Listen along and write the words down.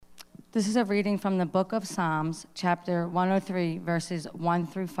This is a reading from the book of Psalms, chapter 103, verses 1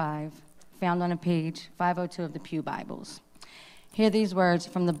 through 5, found on page 502 of the Pew Bibles. Hear these words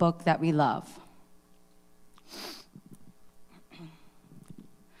from the book that we love.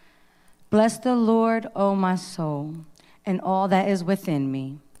 Bless the Lord, O my soul, and all that is within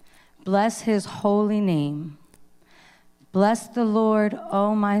me. Bless his holy name. Bless the Lord,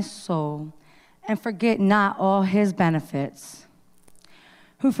 O my soul, and forget not all his benefits,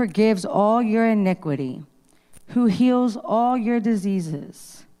 who forgives all your iniquity, who heals all your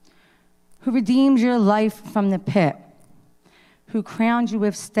diseases, who redeems your life from the pit, who crowns you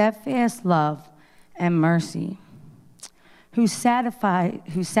with steadfast love and mercy, who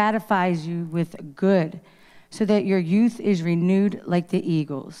satisfies you with good, so that your youth is renewed like the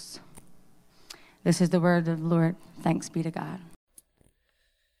eagles. This is the word of the Lord. Thanks be to God.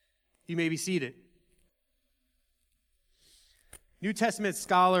 You may be seated. New Testament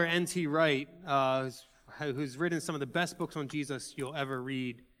scholar N.T. Wright, who's written some of the best books on Jesus you'll ever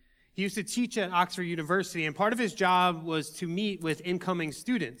read, he used to teach at Oxford University, and part of his job was to meet with incoming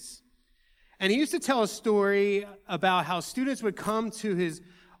students. And he used to tell a story about how students would come to his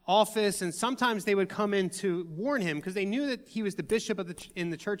office, and sometimes they would come in to warn him because they knew that he was the bishop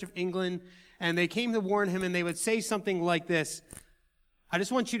in the Church of England, and they came to warn him, and they would say something like this: I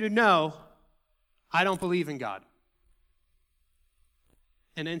just want you to know, I don't believe in God.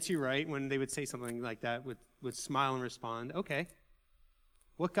 And N.T. Wright, when they would say something like that, would smile and respond, okay,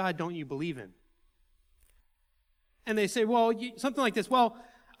 what God don't you believe in? And they say, well, something like this, well,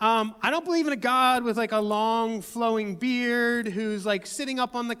 I don't believe in a God with like a long flowing beard who's like sitting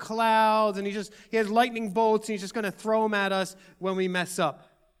up on the clouds and he has lightning bolts and he's just going to throw them at us when we mess up.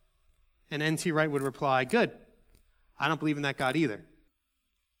 And N.T. Wright would reply, good, I don't believe in that God either.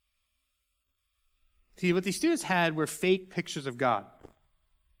 See, what these students had were fake pictures of God.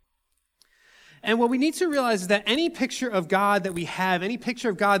 And what we need to realize is that any picture of God that we have, any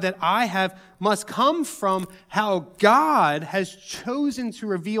picture of God that I have, must come from how God has chosen to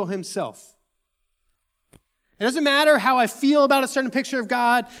reveal himself. It doesn't matter how I feel about a certain picture of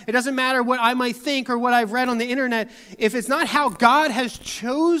God. It doesn't matter what I might think or what I've read on the internet. If it's not how God has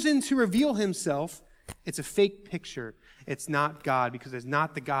chosen to reveal himself, it's a fake picture. It's not God, because it's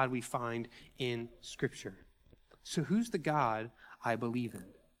not the God we find in Scripture. So who's the God I believe in?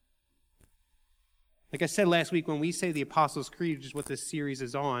 Like I said last week, when we say the Apostles' Creed, which is what this series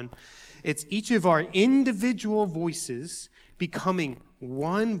is on, it's each of our individual voices becoming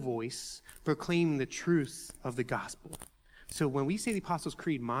one voice proclaiming the truth of the gospel. So when we say the Apostles'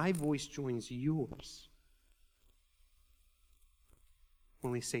 Creed, my voice joins yours.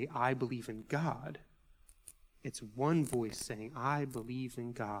 When we say, I believe in God, it's one voice saying, I believe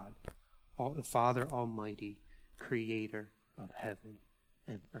in God, the Father Almighty, creator of heaven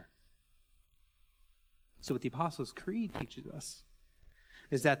and earth. So what the Apostles' Creed teaches us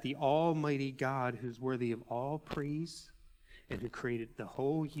is that the Almighty God, who's worthy of all praise and who created the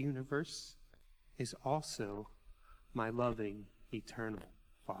whole universe, is also my loving, eternal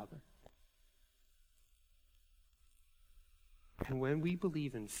Father. And when we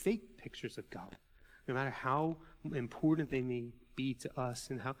believe in fake pictures of God, no matter how important they may be to us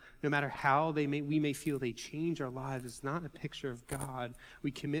and no matter how we may feel they change our lives, it's not a picture of God. We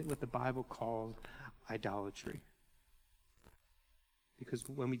commit what the Bible calls idolatry. Because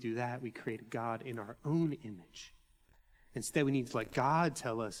when we do that, we create a God in our own image. Instead, we need to let God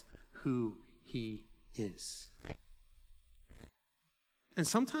tell us who he is. And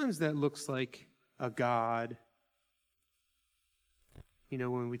sometimes that looks like a God,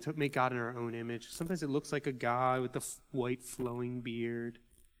 when we make God in our own image, sometimes it looks like a God with the white flowing beard.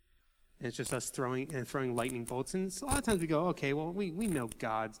 And it's just us throwing lightning bolts. And a lot of times we go, okay, well, we know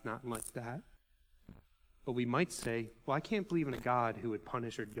God's not like that. But we might say, well, I can't believe in a God who would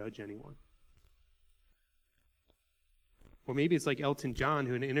punish or judge anyone. Or maybe it's like Elton John,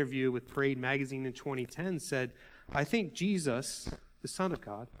 who in an interview with Parade magazine in 2010 said, I think Jesus, the Son of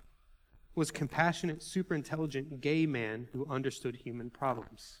God, was a compassionate, super intelligent gay man who understood human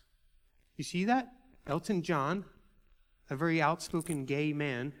problems. You see that? Elton John, a very outspoken gay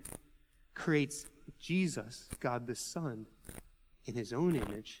man, creates Jesus, God the Son, in his own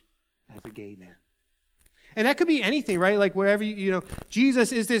image as a gay man. And that could be anything, right? Like wherever,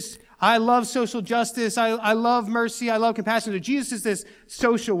 Jesus is this, I love social justice, I love mercy, I love compassion. So Jesus is this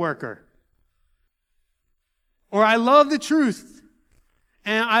social worker. Or I love the truth.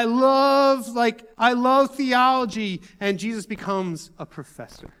 And I love theology. And Jesus becomes a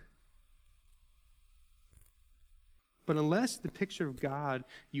professor. But unless the picture of God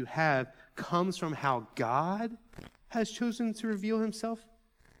you have comes from how God has chosen to reveal himself,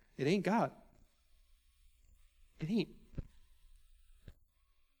 It ain't God. It ain't.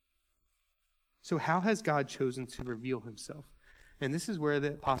 So how has God chosen to reveal himself? And this is where the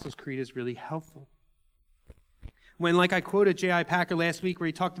Apostles' Creed is really helpful. When, like I quoted J.I. Packer last week, where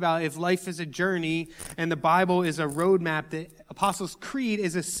he talked about if life is a journey and the Bible is a roadmap, the Apostles' Creed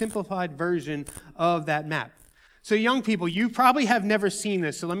is a simplified version of that map. So young people, you probably have never seen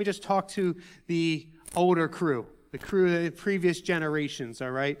this, so let me just talk to the older crew, the crew of the previous generations,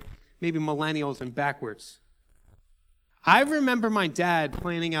 all right? Maybe millennials and backwards. I remember my dad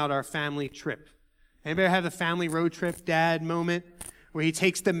planning out our family trip. Anybody have the family road trip dad moment where he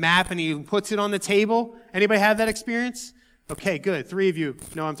takes the map and he puts it on the table? Anybody have that experience? Okay, good. 3 of you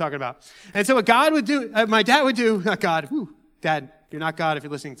know what I'm talking about. And so what God would do, my dad would do, not God, Dad, you're not God if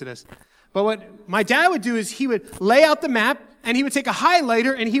you're listening to this. But what my dad would do is he would lay out the map and he would take a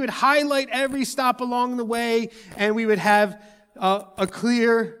highlighter and he would highlight every stop along the way, and we would have a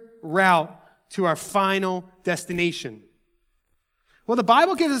clear route to our final destination. Well, the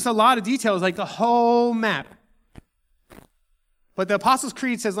Bible gives us a lot of details, like the whole map. But the Apostles'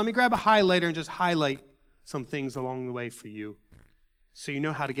 Creed says, let me grab a highlighter and just highlight some things along the way for you so you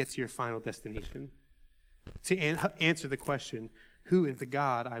know how to get to your final destination. To answer the question, who is the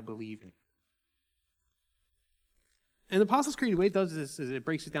God I believe in? And the Apostles' Creed, the way it does this is it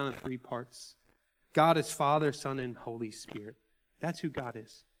breaks it down in 3 parts. God is Father, Son, and Holy Spirit. That's who God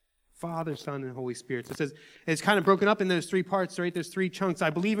is. Father, Son, and Holy Spirit. So it says it's kind of broken up in those 3 parts, right? There's 3 chunks. I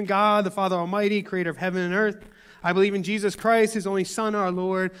believe in God, the Father Almighty, creator of heaven and earth. I believe in Jesus Christ, his only Son, our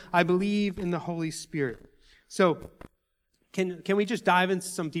Lord. I believe in the Holy Spirit. So can we just dive into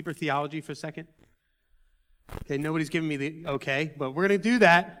some deeper theology for a second? Okay, nobody's giving me the okay, but we're going to do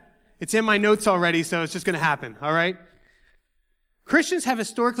that. It's in my notes already, so it's just going to happen, all right? Christians have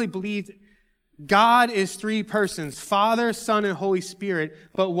historically believed God is 3 persons, Father, Son, and Holy Spirit,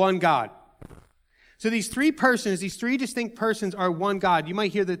 but one God. So these 3 persons, these 3 distinct persons are one God. You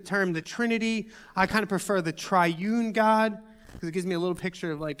might hear the term the Trinity. I kind of prefer the triune God because it gives me a little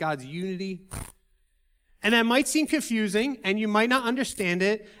picture of like God's unity. And that might seem confusing, and you might not understand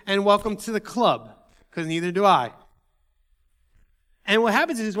it, and welcome to the club, because neither do I. And what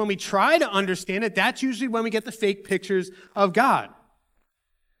happens is when we try to understand it, that's usually when we get the fake pictures of God.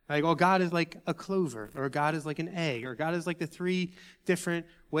 Like, oh, God is like a clover, or God is like an egg, or God is like the 3 different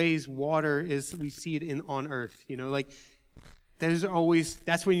ways water is, we see it on earth. You know, like,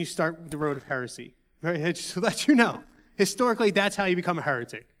 that's when you start the road of heresy. Right? Just to let you know. Historically, that's how you become a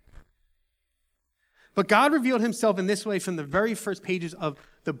heretic. But God revealed himself in this way from the very first pages of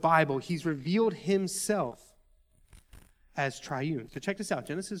the Bible. He's revealed himself as triune. So check this out.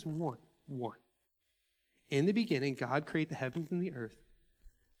 Genesis 1:1. In the beginning, God created the heavens and the earth.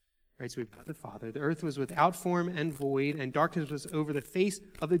 Right, so we've got the Father. The earth was without form and void, and darkness was over the face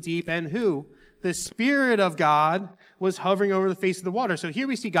of the deep. And who? The Spirit of God was hovering over the face of the water. So here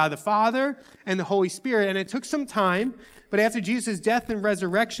we see God the Father and the Holy Spirit. And it took some time, but after Jesus' death and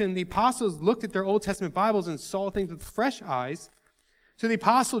resurrection, the apostles looked at their Old Testament Bibles and saw things with fresh eyes. So the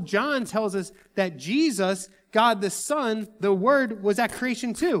apostle John tells us that Jesus, God the Son, the Word, was at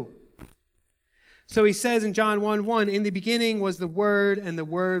creation too. So he says in John 1:1, in the beginning was the Word, and the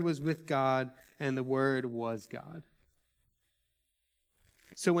Word was with God, and the Word was God.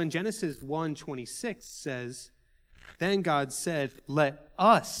 So when Genesis 1:26 says, then God said, let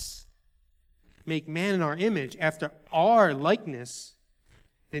us make man in our image after our likeness,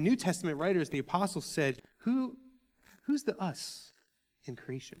 the New Testament writers, the apostles said, who's the us in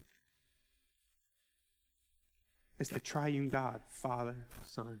creation? It's the triune God, Father,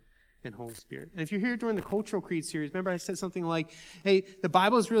 Son, and Holy Spirit. And if you're here during the Cultural Creed series, remember I said something like, hey, the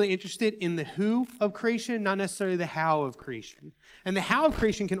Bible is really interested in the who of creation, not necessarily the how of creation. And the how of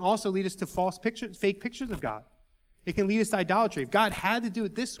creation can also lead us to false pictures, fake pictures of God. It can lead us to idolatry. If God had to do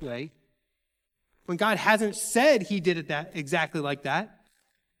it this way, when God hasn't said he did it exactly like that,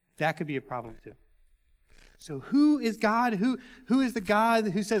 that could be a problem too. So who is God? Who is the God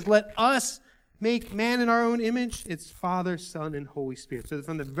who says, let us make man in our own image? It's Father, Son, and Holy Spirit. So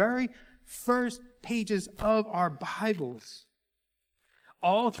from the very first pages of our Bibles,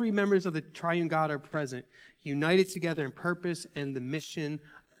 all 3 members of the triune God are present, united together in purpose and the mission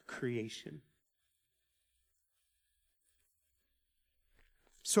of creation.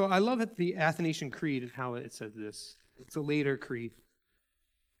 So I love that the Athanasian Creed and how it says this. It's a later creed.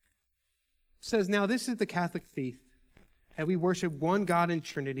 It says, now this is the Catholic faith, and we worship one God in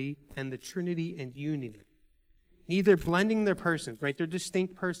Trinity, and the Trinity in unity. Neither blending their persons, right? They're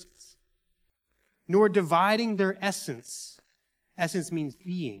distinct persons. Nor dividing their essence. Essence means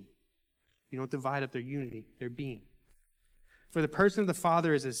being. You don't divide up their unity, their being. For the person of the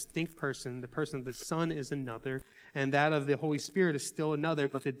Father is a distinct person, the person of the Son is another, and that of the Holy Spirit is still another,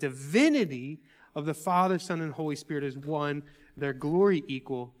 but the divinity of the Father, Son, and Holy Spirit is one, their glory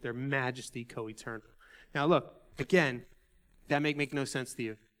equal, their majesty co-eternal. Now look, again, that may make no sense to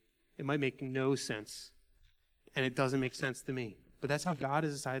you. It might make no sense, and it doesn't make sense to me. But that's how God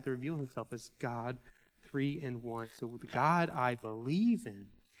has decided to reveal himself as God, 3 in 1. So the God I believe in,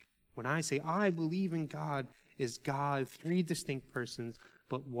 when I say I believe in God, is God, 3 distinct persons,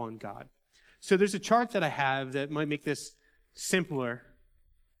 but one God. So there's a chart that I have that might make this simpler,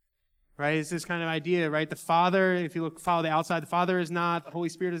 right? It's this kind of idea, right? The Father, if you follow the outside, the Father is not, the Holy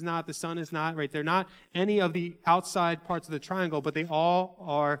Spirit is not, the Son is not, right? They're not any of the outside parts of the triangle, but they all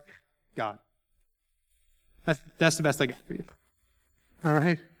are God. That's the best I got for you. All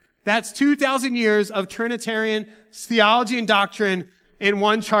right? That's 2,000 years of Trinitarian theology and doctrine in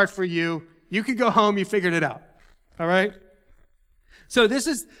one chart for you. You can go home, you figured it out. All right? So this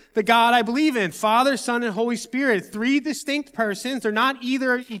is the God I believe in. Father, Son, and Holy Spirit. 3 distinct persons. They're not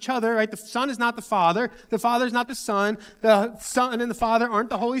either each other, right? The Son is not the Father. The Father is not the Son. The Son and the Father aren't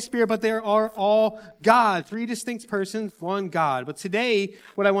the Holy Spirit, but they are all God. 3 distinct persons, one God. But today,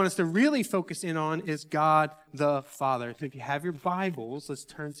 what I want us to really focus in on is God the Father. So if you have your Bibles, let's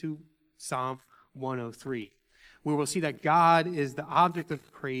turn to Psalm 103, where we'll see that God is the object of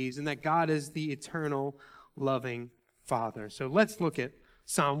praise and that God is the eternal, loving Father. So let's look at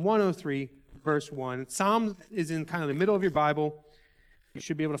Psalm 103, verse 1. Psalm is in kind of the middle of your Bible. You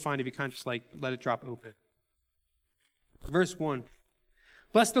should be able to find it if you kind of just like let it drop open. Verse 1.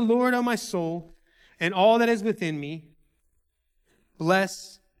 Bless the Lord, O my soul, and all that is within me.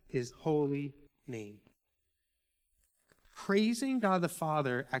 Bless his holy name. Praising God the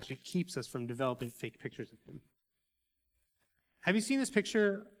Father actually keeps us from developing fake pictures of him. Have you seen this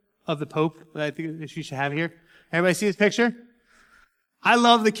picture of the Pope that I think you should have here? Everybody see this picture? I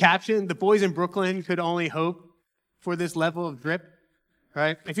love the caption, the boys in Brooklyn could only hope for this level of drip,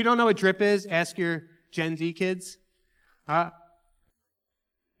 right? If you don't know what drip is, ask your Gen Z kids.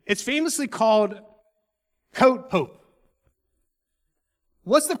 It's famously called Coat Pope.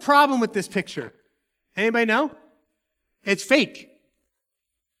 What's the problem with this picture? Anybody know? It's fake.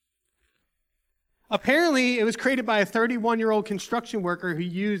 Apparently, it was created by a 31-year-old construction worker who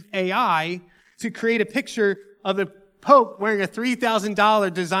used AI to create a picture of the Pope wearing a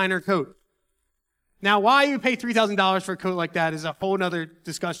 $3,000 designer coat. Now, why you pay $3,000 for a coat like that is a whole other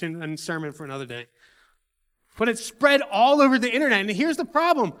discussion and sermon for another day. But it's spread all over the internet. And here's the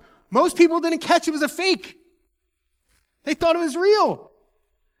problem. Most people didn't catch it was a fake. They thought it was real.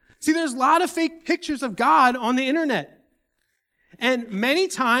 See, there's a lot of fake pictures of God on the internet. And many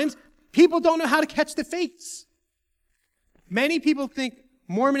times, people don't know how to catch the fakes. Many people think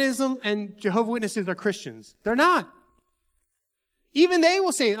Mormonism and Jehovah's Witnesses are Christians. They're not. Even they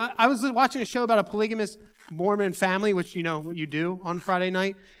will say, I was watching a show about a polygamous Mormon family, which you know what you do on Friday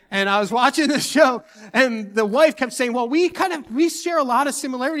night. And I was watching this show and the wife kept saying, well, we share a lot of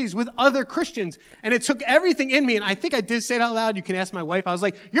similarities with other Christians. And it took everything in me. And I think I did say it out loud. You can ask my wife. I was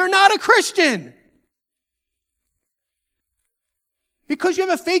like, you're not a Christian. Because you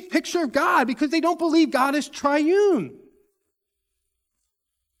have a fake picture of God, because they don't believe God is triune.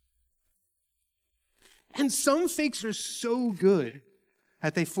 And some fakes are so good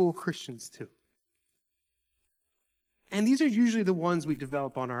that they fool Christians too. And these are usually the ones we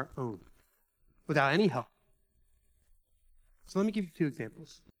develop on our own, without any help. So let me give you 2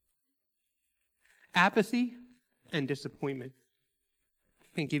 examples. Apathy and disappointment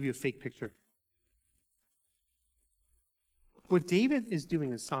can give you a fake picture. What David is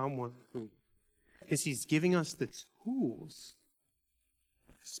doing in Psalm 103 is he's giving us the tools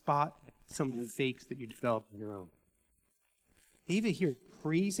to spot some of the fakes that you develop on your own. David here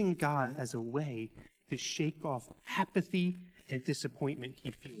praising God as a way to shake off apathy and disappointment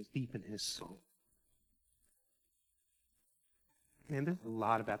he feels deep in his soul. Man, there's a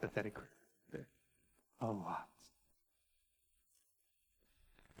lot of apathetic there. A lot.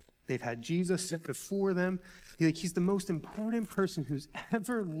 They've had Jesus set before them. He's the most important person who's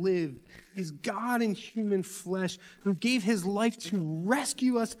ever lived. He's God in human flesh who gave his life to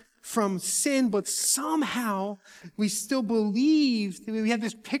rescue us from sin, but somehow we still believe that we have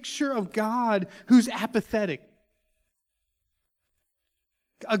this picture of God who's apathetic.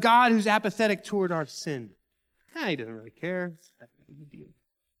 A God who's apathetic toward our sin. He doesn't really care.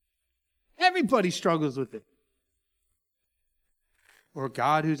 Everybody struggles with it. Or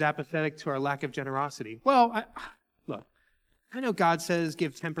God who's apathetic to our lack of generosity. Well, look, I know God says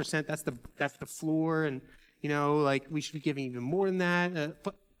give 10%. That's the floor, and we should be giving even more than that.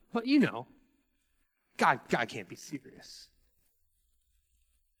 But you know, God can't be serious.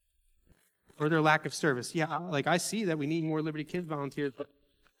 or their lack of service. Yeah, like I see that we need more Liberty Kids volunteers, but,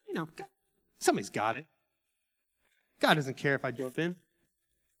 somebody's got it. God doesn't care if I jump in.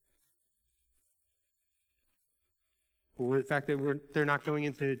 Or the fact that they're not going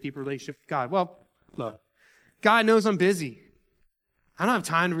into a deeper relationship with God. Well, look, God knows I'm busy. I don't have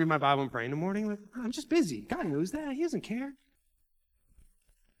time to read my Bible and pray in the morning. Like, I'm just busy. God knows that. He doesn't care.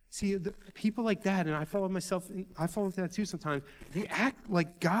 See, the people like that, and I fall into that too sometimes, they act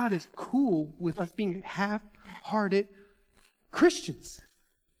like God is cool with us being half-hearted Christians.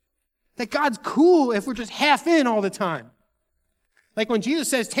 That God's cool if we're just half in all the time. Like when Jesus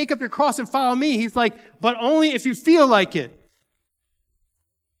says, take up your cross and follow me, he's like, but only if you feel like it.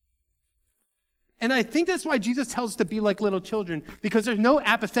 And I think that's why Jesus tells us to be like little children, because there's no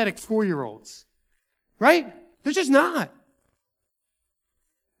apathetic 4-year-olds. Right? There's just not.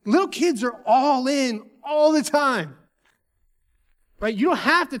 Little kids are all in all the time. Right? You don't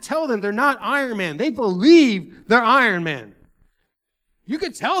have to tell them they're not Iron Man. They believe they're Iron Man. You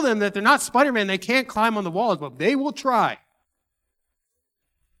could tell them that they're not Spider-Man, they can't climb on the walls, but they will try.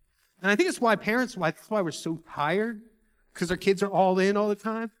 And I think that's why that's why we're so tired, because our kids are all in all the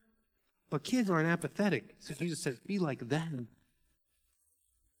time. But kids aren't apathetic. So Jesus says, be like them.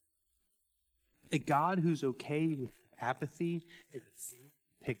 A God who's okay with apathy is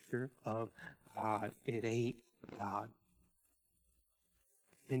a picture of God. It ain't God.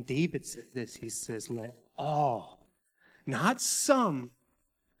 And David said this. He says, let all, not some,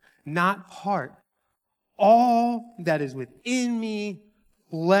 not part, all that is within me,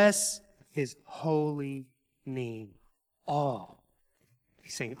 bless his holy name. All.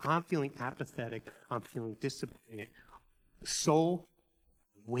 He's saying, I'm feeling apathetic. I'm feeling disappointed. Soul,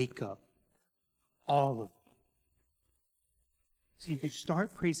 wake up. All of it. See, if you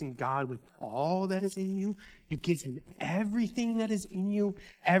start praising God with all that is in you, you give him everything that is in you,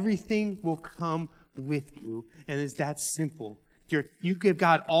 everything will come with you. And it's that simple. You give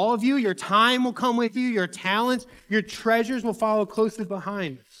God all of you, your time will come with you, your talents, your treasures will follow closely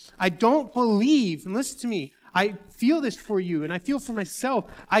behind. I don't believe, and listen to me, I feel this for you, and I feel for myself.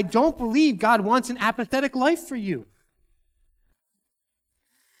 I don't believe God wants an apathetic life for you.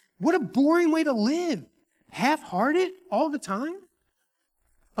 What a boring way to live. Half-hearted all the time?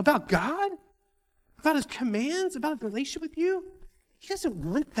 About God? About his commands? About his relationship with you? He doesn't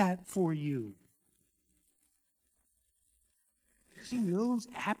want that for you. Because he knows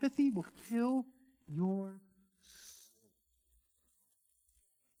apathy will kill your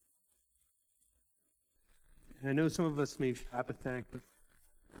And I know some of us may be apathetic, but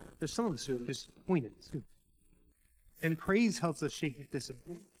there's some of us who are disappointed too. And praise helps us shake the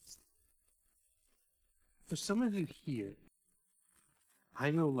disappointment. For some of you here,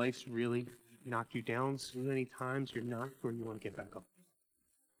 I know life's really knocked you down so many times you're not where you want to get back up.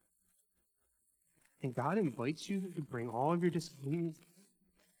 And God invites you to bring all of your disappointments.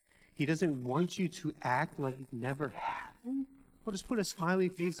 He doesn't want you to act like it never happened. Well, just put a smiley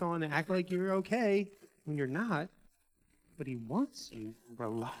face on and act like you're okay when you're not. But he wants you to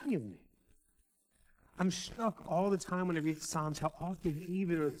rely on him. I'm struck all the time when I read the Psalms how often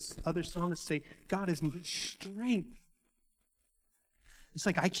David or other psalmists say, God is my strength. It's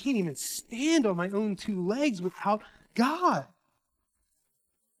like I can't even stand on my own two legs without God.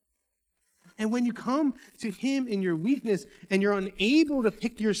 And when you come to him in your weakness and you're unable to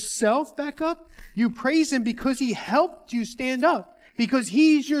pick yourself back up, you praise him because he helped you stand up, because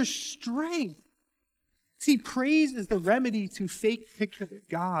he's your strength. See, praise is the remedy to fake picture of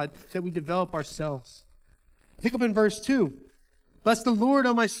God that we develop ourselves. Pick up in verse 2. Bless the Lord,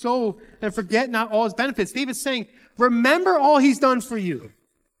 O my soul, and forget not all his benefits. David's saying, remember all he's done for you.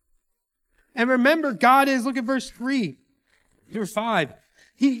 And remember, God is, look at verse 3, verse 5.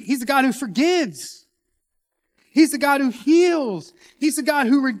 He's the God who forgives. He's the God who heals. He's the God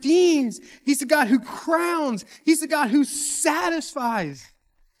who redeems. He's the God who crowns. He's the God who satisfies.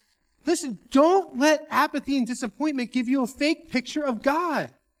 Listen, don't let apathy and disappointment give you a fake picture of God.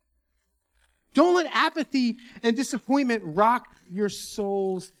 Don't let apathy and disappointment rock your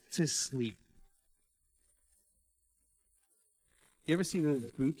souls to sleep. You ever seen those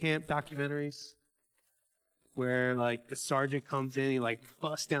boot camp documentaries? Where, like, the sergeant comes in, he, like,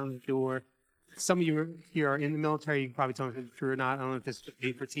 busts down the door. Some of you here are in the military. You can probably tell me if it's true or not. I don't know if this is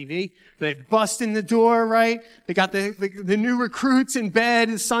made for TV. They bust in the door, right? They got the new recruits in bed.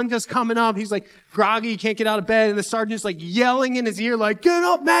 The sun just coming up. He's, like, groggy. He can't get out of bed. And the sergeant's, like, yelling in his ear, like, get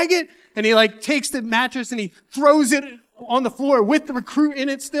up, maggot! And he, like, takes the mattress and he throws it on the floor with the recruit in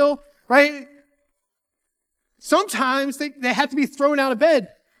it still, right? Sometimes they have to be thrown out of bed.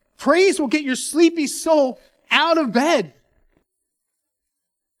 Praise will get your sleepy soul out of bed.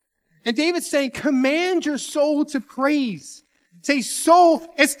 And David's saying, command your soul to praise. Say, soul,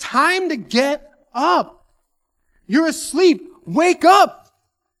 it's time to get up. You're asleep. Wake up.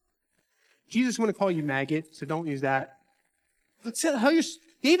 Jesus want to call you maggot, so don't use that.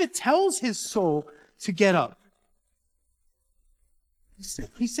 David tells his soul to get up.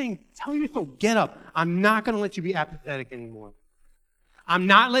 He's saying, tell your soul, get up. I'm not going to let you be apathetic anymore. I'm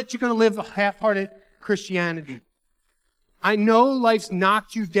not let you going to live a half-hearted Christianity. I know life's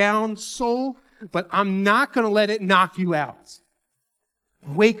knocked you down, soul, but I'm not going to let it knock you out.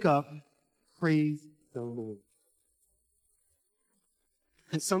 Wake up. Praise the Lord.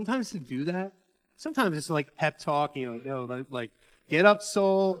 And sometimes to do that, sometimes it's like pep talk, like get up,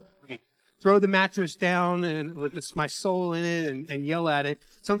 soul, throw the mattress down and with my soul in it and yell at it.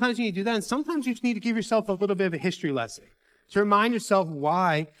 Sometimes you need to do that, and sometimes you just need to give yourself a little bit of a history lesson to remind yourself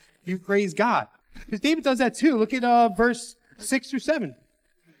why you praise God. Because David does that too. Look at verse 6 through 7.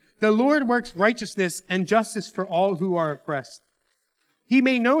 The Lord works righteousness and justice for all who are oppressed. He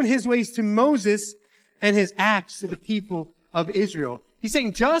made known his ways to Moses and his acts to the people of Israel. He's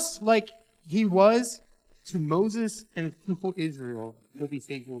saying just like he was to Moses and the people of Israel, he'll be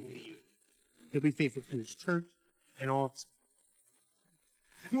faithful to you. He'll be faithful to his church and all.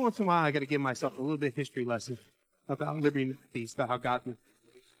 Every once in a while, I got to give myself a little bit of history lesson about liberty and peace, about how God.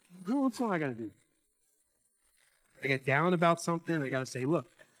 Every once in a while, I got to do. I get down about something. I got to say, look,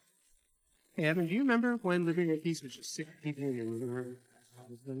 hey, Evan, do you remember when living in peace was just 6 people in your living room?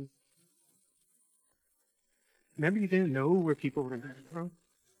 Remember you didn't know where people were going to come from?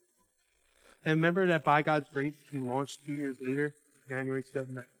 And remember that by God's grace, you launched 2 years later, January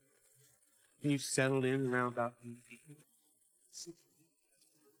 2009, and you settled in around about 8 people?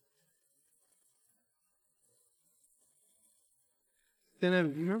 Then,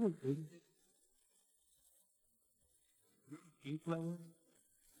 you remember people that were?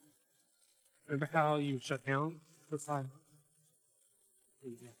 Remember how you shut down for 5 months?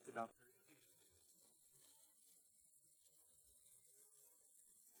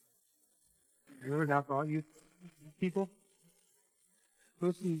 Remember that for all you people?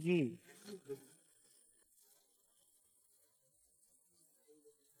 Who's Eugene?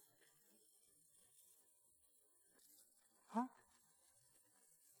 Huh?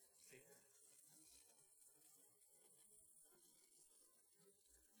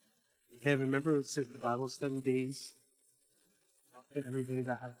 Yeah, remember it says the Bible 7 days. And every day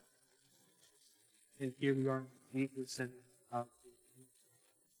that happened. And here we are, 8% out.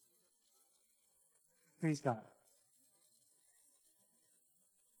 Praise God.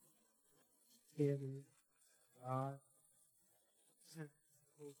 God.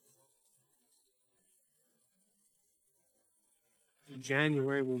 In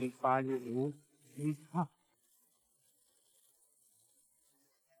January, we'll be 5 years old. Huh.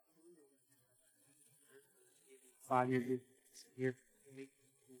 Here.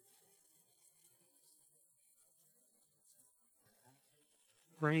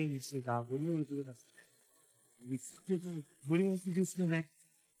 Praise to God. What do you want to do with us? What do you want to do for the next?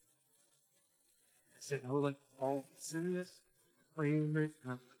 I said, I would like all consider this. Pray over it.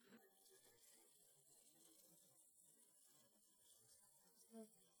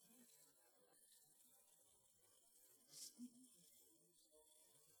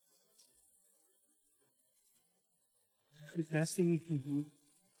 The best thing you can do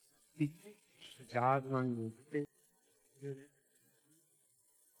is God running you.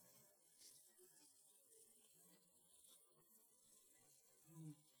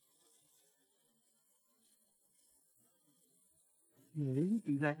 You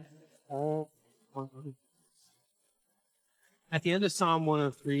do that all on. At the end of Psalm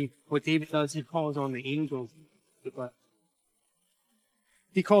 103, what David does, he calls on the angels.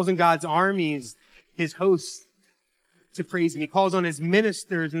 He calls on God's armies, his hosts, to praise him. He calls on his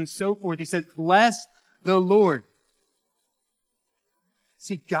ministers and so forth. He said, bless the Lord.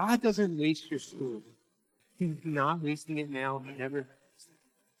 See, God doesn't waste your story. He's not wasting it now. He never.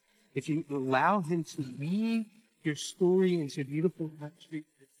 If you allow him to weave your story into beautiful country,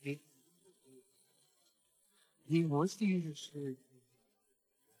 he wants to use your story.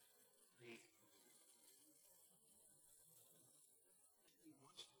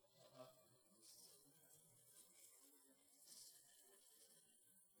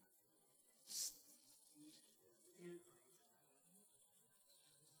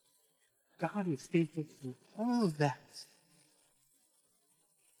 God is faithful through all of that.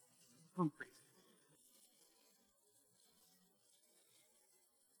 I'm crazy.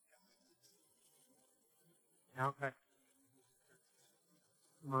 Okay.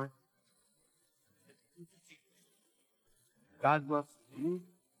 Come on. God loves you.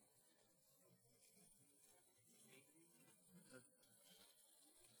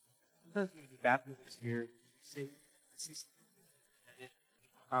 Baptist here,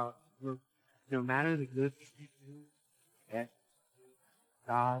 no matter the good things you do, that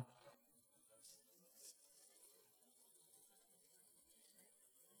God,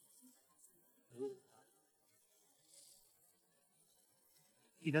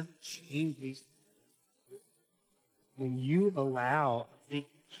 He doesn't change these. When you allow the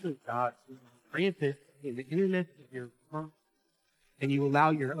picture of God to grant it in the internet of your heart, and you allow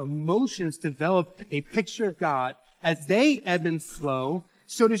your emotions to develop a picture of God as they ebb and flow,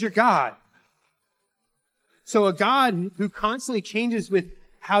 so does your God. So a God who constantly changes with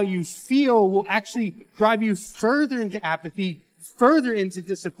how you feel will actually drive you further into apathy, further into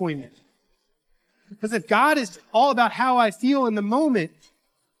disappointment. Because if God is all about how I feel in the moment,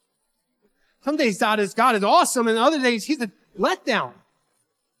 some days God is awesome, and other days He's a letdown.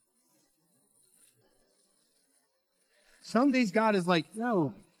 Some days God is like,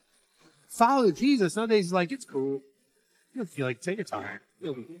 no, follow Jesus. Some days He's like, it's cool. You don't feel like take your time.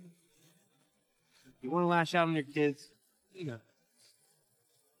 You want to lash out on your kids? You know.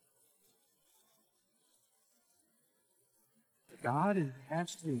 God is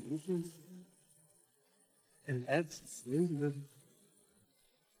attached to emotions and ebbs and flows.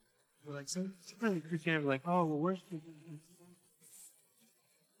 We're like, sometimes Christianity, we're like, oh, well, where's the...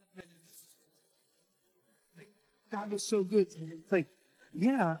 God was so good. It's like,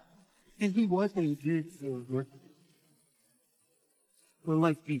 yeah, and He was when He did it for work. When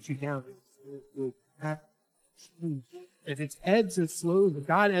life beats you down, if it's ebbs and flows, if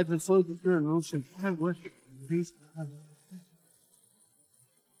God ebbs and flows with your emotions, God worship, praise God.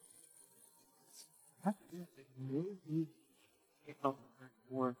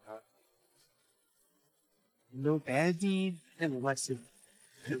 No bad deed and lesson.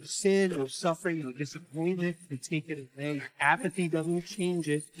 No sin, no suffering, no disappointment to take it away. Apathy doesn't change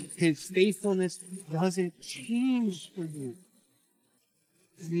it. His faithfulness doesn't change for you.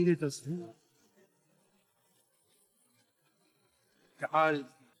 Neither does He. God is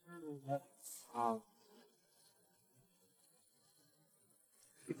eternal.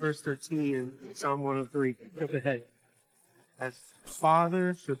 Verse 13 in Psalm 103. Go ahead. As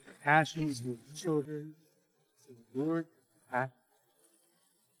Father shows compassion to children, so the Lord compassion.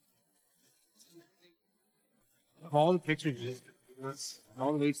 Of all the pictures,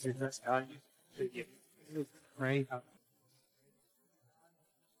 all the ways to address God, you pray.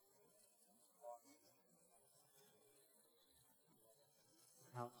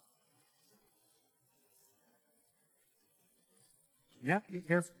 You have to be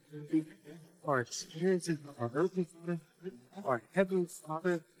careful. Our experiences, our earthly Father, our heavenly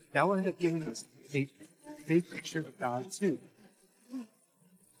Father, that will end up giving us a big picture of God too.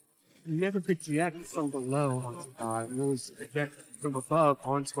 You never project from below onto God. We always project from above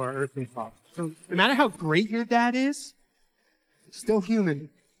onto our earthly Father. So no matter how great your dad is, still human.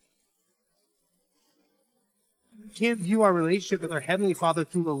 We can't view our relationship with our Heavenly Father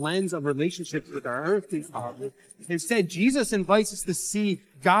through the lens of relationships with our earthly Father. Instead, Jesus invites us to see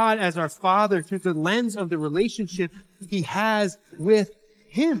God as our Father through the lens of the relationship He has with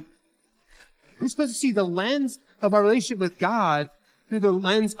Him. We're supposed to see the lens of our relationship with God through the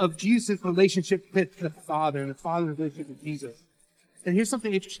lens of Jesus' relationship with the Father and the Father's relationship with Jesus. And here's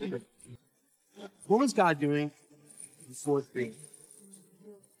something interesting. What was God doing before things?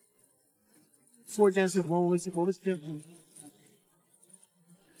 Before Genesis 1, what was different?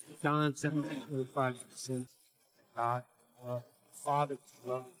 John 17:5. God, Father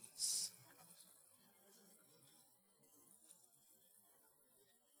loves us.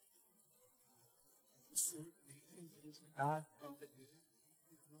 God,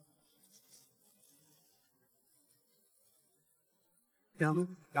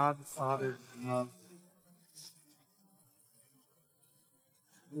 God the Father loves us.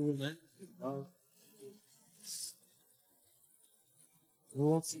 Love.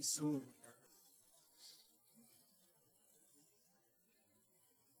 Won't see soon.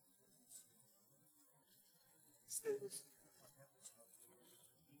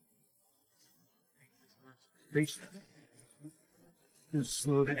 Who's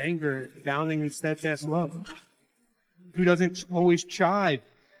slow to anger, abounding in steadfast love. Who doesn't always chide,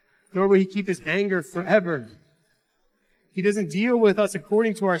 nor will He keep His anger forever. He doesn't deal with us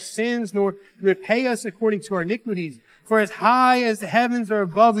according to our sins, nor repay us according to our iniquities. For as high as the heavens are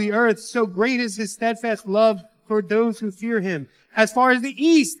above the earth, so great is His steadfast love toward those who fear Him. As far as the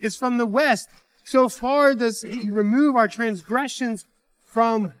east is from the west, so far does He remove our transgressions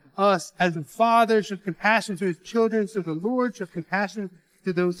from us. As the Father shows compassion to His children, so the Lord shows compassion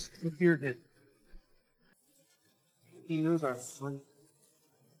to those who fear Him. He knows our front.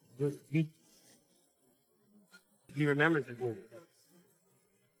 He remembers it.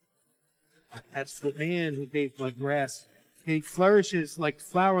 That's the man who gave like grass. He flourishes like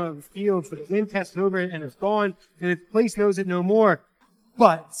flower of the field, but the wind passes over it and it's gone, and its place knows it no more.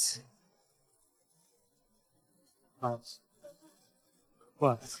 But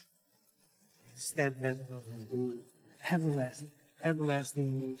steadfast,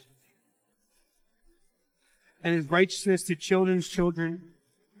 everlasting, and his righteousness to children's children,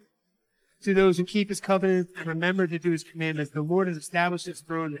 to those who keep his covenant and remember to do his commandments. The Lord has established his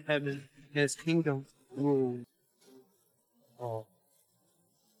throne in heaven, and his kingdom rules all.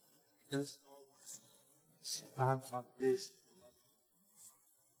 Verse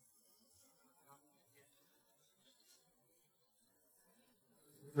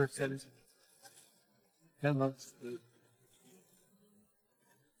 7.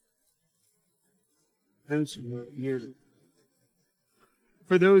 Those who hear,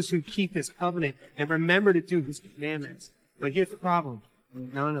 for those who keep his covenant and remember to do his commandments. But here's the problem.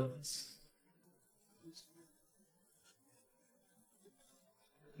 None of us.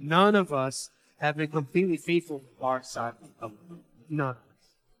 None of us have been completely faithful to our side of the covenant. None of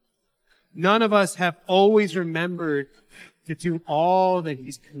us. None of us have always remembered to do all that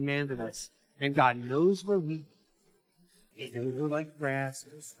he's commanded us. And God knows we're weak. He knows we're like grass,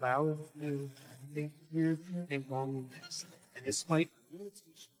 and flowers new, and here and loneliness. And despite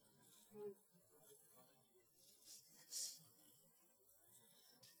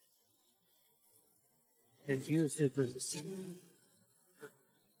and Jesus said, there's a sin.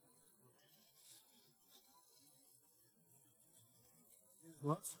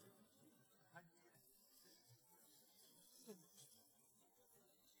 What?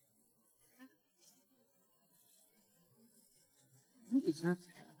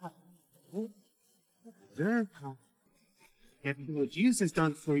 If what Jesus has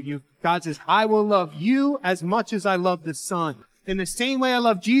done for you, God says, I will love you as much as I love the Son. In the same way I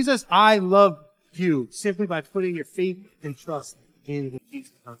love Jesus, I love you. Simply by putting your faith and trust in what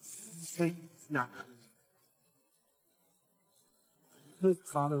Jesus has done. It's not good.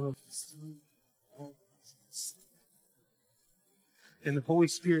 Father of the Son, and the Holy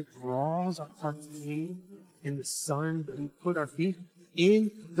Spirit draws our hearts in the Son. We put our faith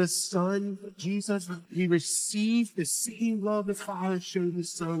in the Son, Jesus. We receive the same love the Father showed the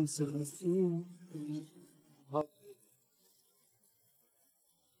Son. So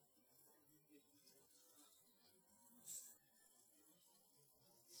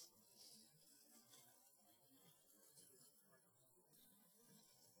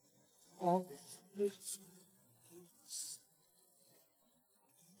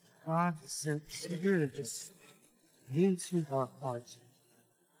God sent Spirit into our hearts.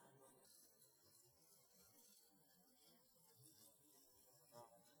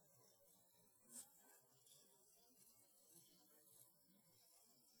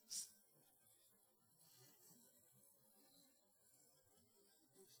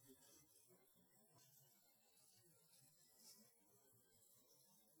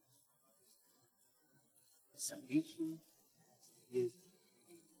 Salvation is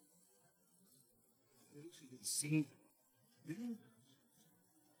see.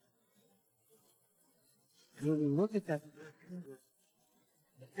 When we look at that,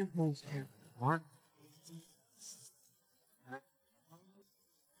 the impulse here, Mark.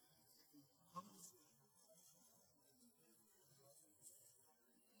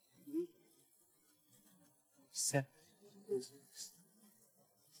 Set.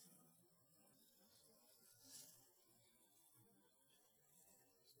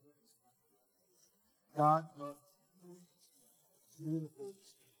 God loves beautiful.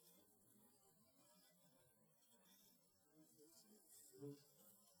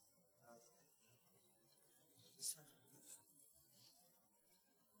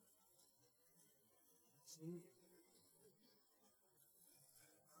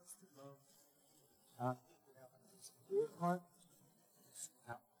 Heart.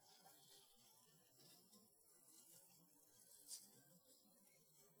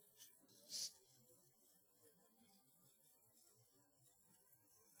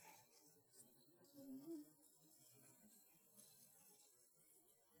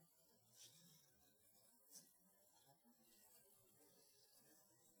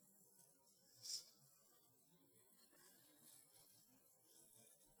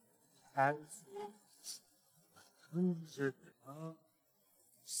 As cleanser of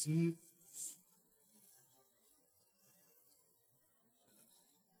see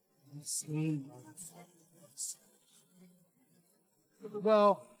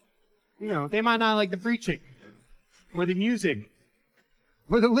well, they might not like the preaching or the music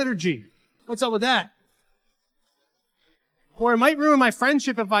Or the liturgy. What's up with that? Or it might ruin my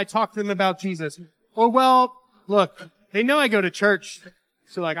friendship if I talk to them about Jesus. Or, well, look, they know I go to church.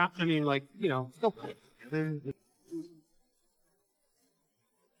 So, like, So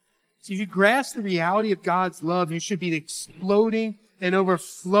if you grasp the reality of God's love, you should be exploding and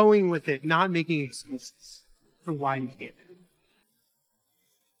overflowing with it, not making excuses for why you can't.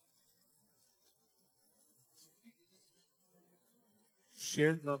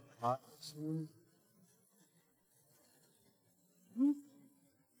 Share love.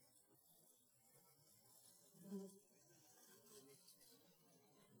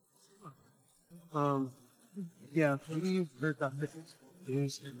 Yeah, we've heard that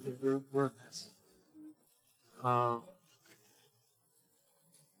is the word.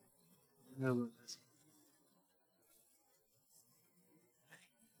 No.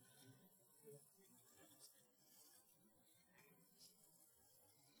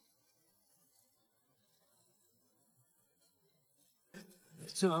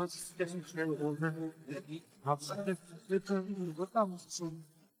 So I was getting share with over outside of what that was.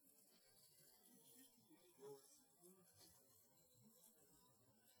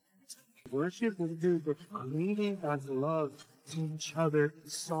 Worship will do the leading God's love to each other in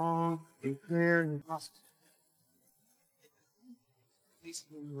song, in prayer, and gospel.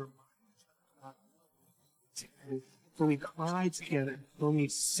 When we cry together, when we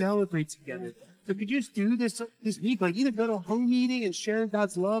celebrate together. So could you just do this week? Like either go to a home meeting and share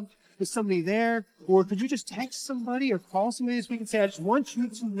God's love with somebody there, or could you just text somebody or call somebody this week and say, I just want you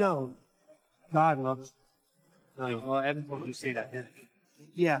to know God loves you. No, well, Evan told you to say that.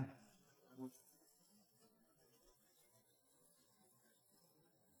 Yeah.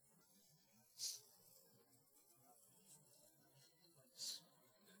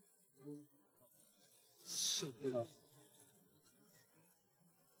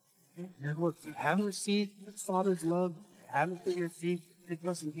 And look, if you haven't received the Father's love, you haven't put your feet, it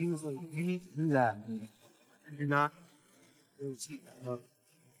doesn't mean like you need to do that. You're not going to receive that love.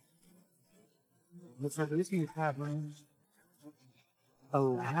 What's like this you have, man?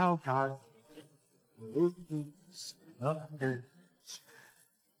 Allow God to move things up and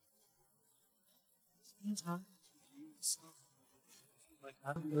sometimes like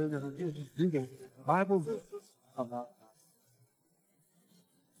I don't really know how to do it. The Bible about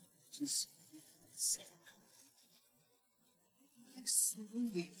just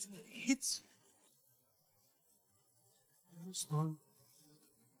slowly hits you. Strong.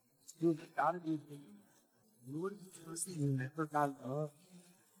 You gotta be Lord, you never got love.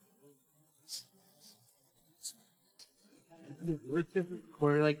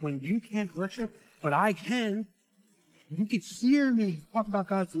 Or like when you can't worship, but I can, you can hear me talk about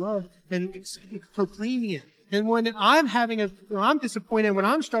God's love and proclaiming it. And when I'm disappointed, when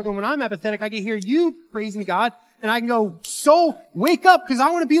I'm struggling, when I'm apathetic, I can hear you praising God, and I can go, so wake up, because I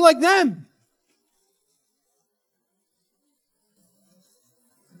want to be like them.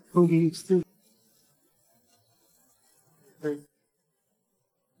 Who needs to?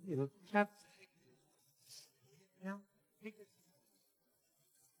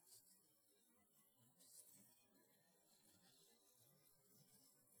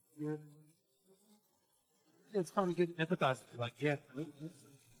 You know, it's probably good to empathize. Like, yeah,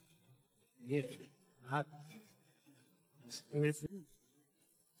 not. I mean, it's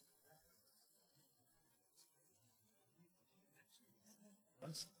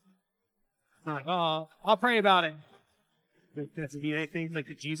not like, oh, I'll pray about it. Doesn't mean anything like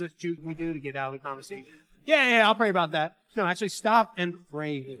the Jesus juke we do to get out of the conversation. Yeah, I'll pray about that. No, actually stop and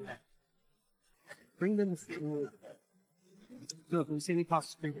pray with that. Bring them forward. Look, when we say the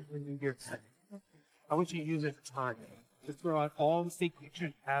Apostles' Creed, bring them here. I want you to use it for time to throw out all the fake pictures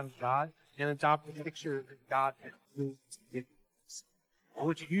you have of God and adopt the picture that God has moved to give us. I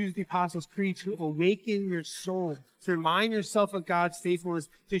want you to use the Apostles' Creed to awaken your soul, to remind yourself of God's faithfulness,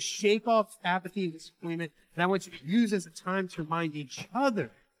 to shake off apathy and disappointment. And I want you to use it as a time to remind each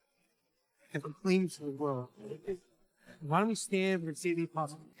other and proclaim to the world. Why don't we stand and say the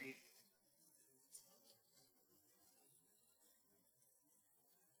Apostles' Creed?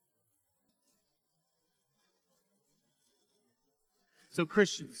 So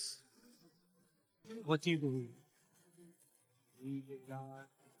Christians, what do you believe? I believe in God,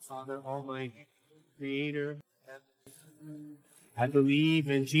 Father Almighty, Creator. I believe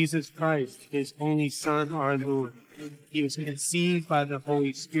in Jesus Christ, His only Son, our Lord. He was conceived by the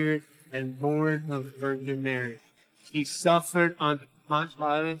Holy Spirit and born of the Virgin Mary. He suffered on Pontius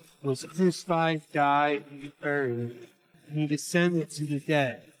Pilate, was crucified, died, and buried. He descended to the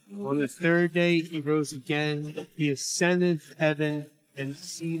dead. On the third day, He rose again. He ascended to heaven and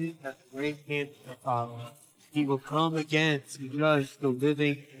seated at the right hand of the Father. He will come again to judge the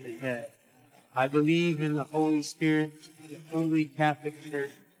living and the dead. I believe in the Holy Spirit, the Holy Catholic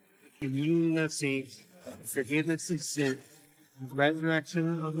Church, the communion of saints, the forgiveness of sins, the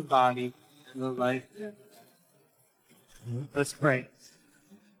resurrection of the body, and the life of death. Let's pray.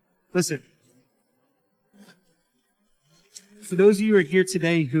 Listen. For those of you who are here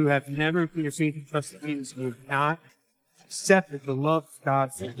today who have never put your faith and trust in Jesus, who have not accepted the love of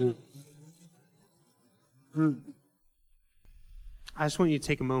God for you, I just want you to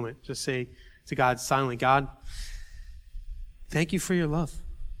take a moment, just say to God silently, God, thank you for your love.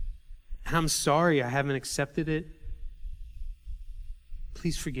 And I'm sorry I haven't accepted it.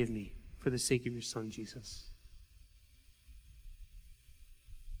 Please forgive me for the sake of your Son, Jesus.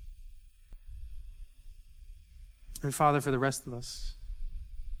 And Father, for the rest of us,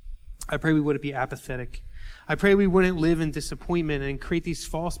 I pray we wouldn't be apathetic. I pray we wouldn't live in disappointment and create these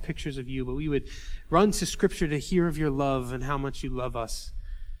false pictures of you, but we would run to Scripture to hear of your love and how much you love us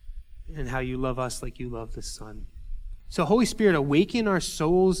and how you love us like you love the Son. So Holy Spirit, awaken our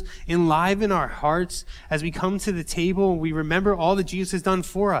souls, enliven our hearts as we come to the table and we remember all that Jesus has done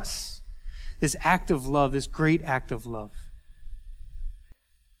for us. This act of love, this great act of love.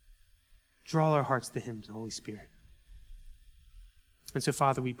 Draw our hearts to him, the Holy Spirit. And so,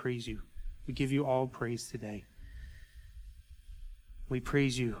 Father, we praise you. We give you all praise today. We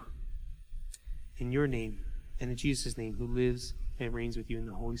praise you in your name and in Jesus' name, who lives and reigns with you in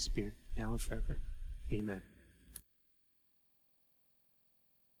the Holy Spirit, now and forever. Amen.